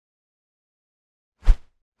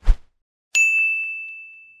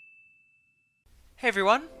Hey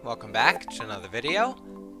everyone, welcome back to another video.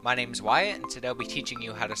 My name is Wyatt and today I'll be teaching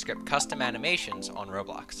you how to script custom animations on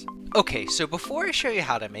Roblox. Okay, so before I show you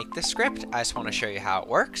how to make this script, I just want to show you how it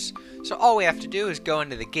works. So all we have to do is go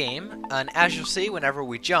into the game, and as you'll see whenever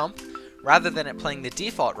we jump, rather than it playing the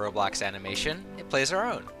default Roblox animation, it plays our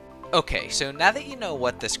own. Okay, so now that you know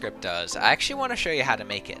what the script does, I actually want to show you how to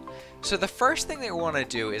make it. So the first thing that we want to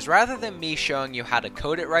do is, rather than me showing you how to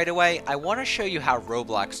code it right away, I want to show you how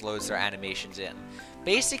Roblox loads their animations in.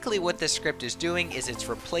 Basically what this script is doing is it's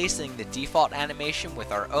replacing the default animation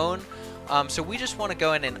with our own. So we just want to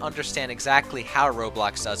go in and understand exactly how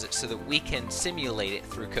Roblox does it so that we can simulate it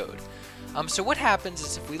through code. So what happens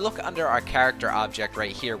is, if we look under our character object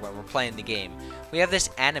right here when we're playing the game, we have this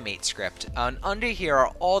animate script, and under here are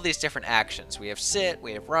all these different actions. We have sit,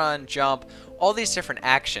 we have run, jump, all these different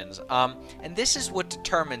actions, and this is what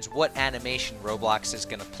determines what animation Roblox is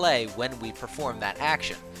going to play when we perform that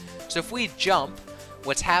action. So if we jump,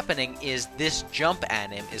 what's happening is this jump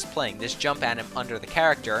anim is playing. This jump anim under the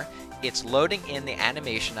character, it's loading in the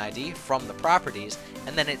animation ID from the properties,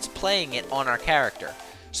 and then it's playing it on our character.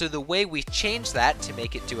 So the way we change that to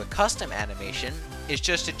make it do a custom animation is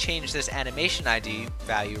just to change this animation ID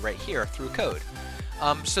value right here through code.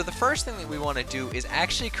 So the first thing that we want to do is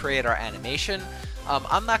actually create our animation.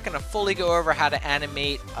 I'm not going to fully go over how to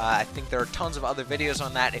animate. I think there are tons of other videos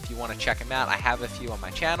on that if you want to check them out. I have a few on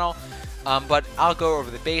my channel. But I'll go over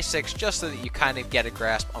the basics just so that you kind of get a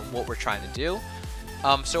grasp on what we're trying to do.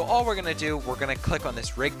 So all we're going to do, we're going to click on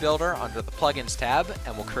this rig builder under the plugins tab,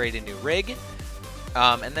 and we'll create a new rig.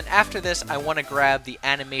 And then after this, I want to grab the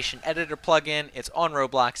animation editor plugin. It's on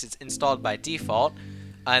Roblox, it's installed by default.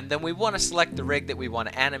 And then we want to select the rig that we want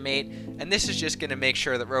to animate, and this is just going to make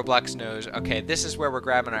sure that Roblox knows, okay, this is where we're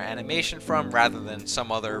grabbing our animation from rather than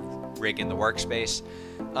some other rig in the workspace.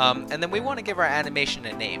 And then we want to give our animation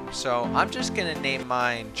a name. So I'm just going to name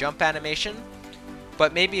mine jump animation.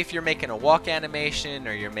 But maybe if you're making a walk animation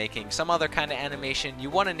or you're making some other kind of animation, you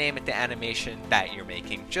want to name it the animation that you're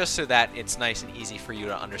making, just so that it's nice and easy for you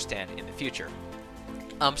to understand in the future.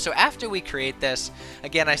 So after we create this,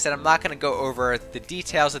 again, I said I'm not going to go over the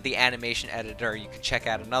details of the animation editor. You can check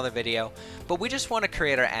out another video, but we just want to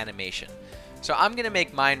create our animation. So I'm going to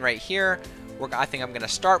make mine right here. I think I'm going to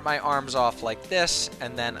start my arms off like this,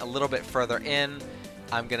 and then a little bit further in,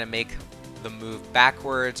 I'm going to make the move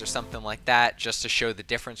backwards or something like that, just to show the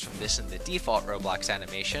difference from this and the default Roblox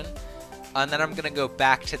animation. And then I'm going to go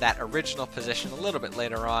back to that original position a little bit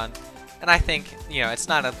later on. And I think, you know, it's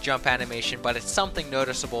not a jump animation, but it's something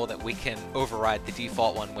noticeable that we can override the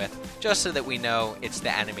default one with, just so that we know it's the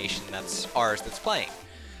animation that's ours that's playing.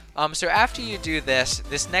 So after you do this,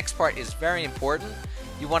 this next part is very important.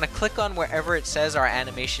 You want to click on wherever it says our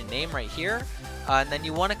animation name right here, and then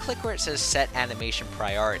you want to click where it says set animation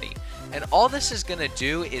priority. And all this is going to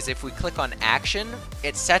do is, if we click on action,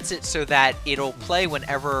 it sets it so that it'll play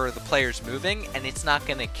whenever the player's moving, and it's not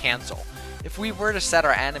going to cancel. If we were to set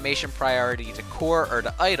our animation priority to core or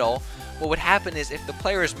to idle, what would happen is, if the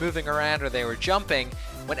player is moving around or they were jumping,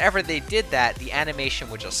 whenever they did that, the animation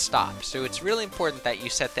would just stop. So it's really important that you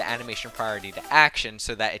set the animation priority to action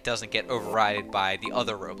so that it doesn't get overridden by the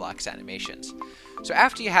other Roblox animations. So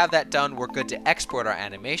after you have that done, we're good to export our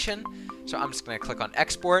animation. So I'm just going to click on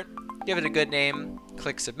export, give it a good name,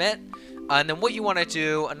 click submit. And then what you want to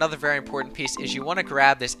do, another very important piece, is you want to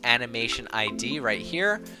grab this animation ID right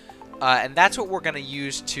here. And that's what we're going to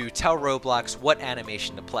use to tell Roblox what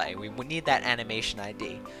animation to play. We need that animation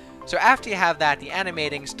ID. So after you have that, the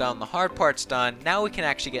animating's done, the hard part's done, now we can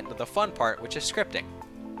actually get into the fun part, which is scripting.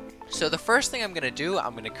 So the first thing I'm going to do,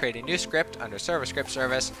 I'm going to create a new script under server script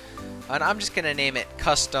service, and I'm just going to name it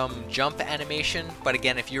custom jump animation. But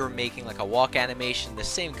again, if you were making like a walk animation, the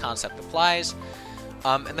same concept applies.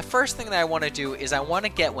 And the first thing that I want to do is I want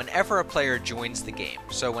to get whenever a player joins the game.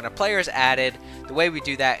 So when a player is added, the way we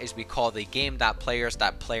do that is we call the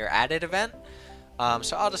game.players.playerAdded event.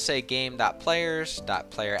 So I'll just say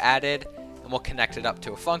game.players.playerAdded, and we'll connect it up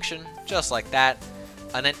to a function, just like that.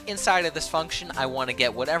 And then inside of this function, I want to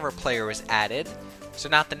get whatever player was added. So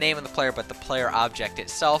not the name of the player, but the player object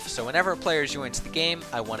itself. So whenever a player joins the game,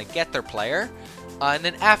 I want to get their player. And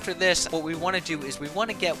then after this, what we want to do is we want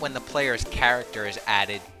to get when the player's character is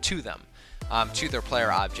added to them, to their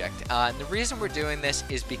player object. And the reason we're doing this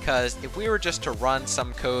is because if we were just to run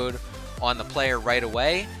some code on the player right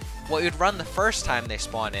away, well, it would run the first time they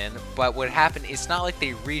spawn in, but what would happen, it's not like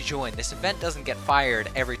they rejoin. This event doesn't get fired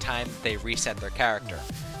every time they reset their character.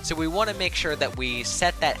 So we want to make sure that we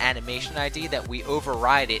set that animation ID, that we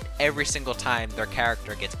override it every single time their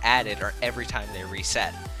character gets added or every time they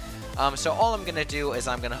reset. So all I'm going to do is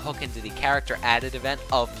I'm going to hook into the character added event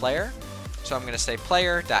of player, So I'm going to say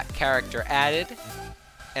player.character added,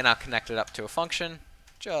 and I'll connect it up to a function,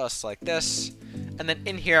 just like this. And then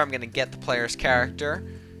in here, I'm going to get the player's character,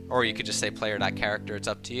 or you could just say player.character, it's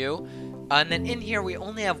up to you. And then in here, we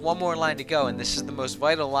only have one more line to go, and this is the most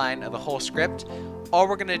vital line of the whole script. All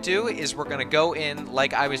we're going to do is we're going to go in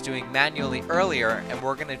like I was doing manually earlier, and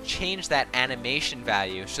we're going to change that animation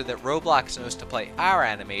value so that Roblox knows to play our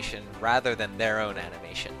animation rather than their own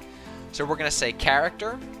animation. So we're going to say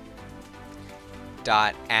character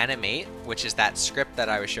dot animate, which is that script that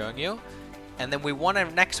I was showing you. And then we want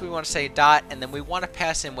to say dot, and then we want to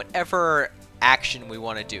pass in whatever action we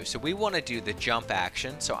want to do. So we want to do the jump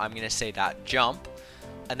action, so I'm going to say dot jump.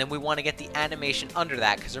 And then we want to get the animation under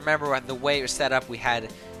that, because remember the way it was set up, we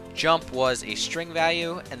had jump was a string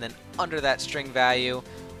value, and then under that string value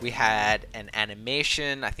we had an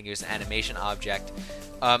animation. I think it was an animation object.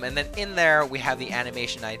 And then in there we have the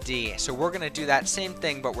animation ID. So we're going to do that same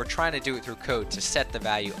thing, but we're trying to do it through code to set the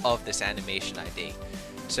value of this animation ID.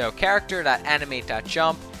 So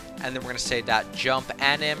character.animate.jump, and then we're going to say .jump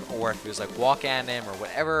anim, or if it was like walk anim or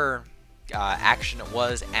whatever action it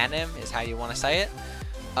was, anim is how you want to say it.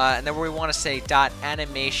 And then we want to say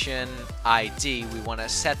 .animation ID. We want to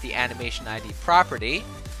set the animation ID property.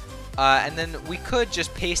 And then we could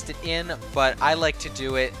just paste it in, but I like to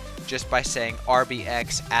do it just by saying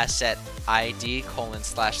rbx asset ID :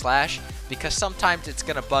 / because sometimes it's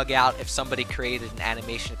going to bug out if somebody created an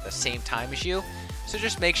animation at the same time as you. So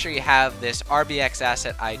just make sure you have this rbx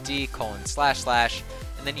asset ID : /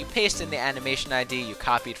 and then you paste in the animation ID you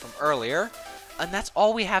copied from earlier. And that's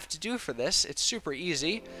all we have to do for this. It's super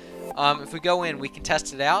easy. If we go in, we can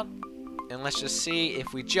test it out. And let's just see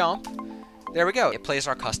if we jump. There we go. It plays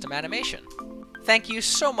our custom animation. Thank you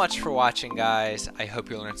so much for watching, guys. I hope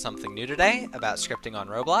you learned something new today about scripting on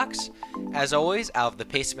Roblox. As always, I'll have the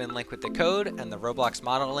pastebin link with the code and the Roblox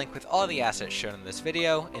model link with all the assets shown in this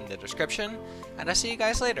video in the description. And I'll see you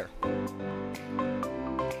guys later.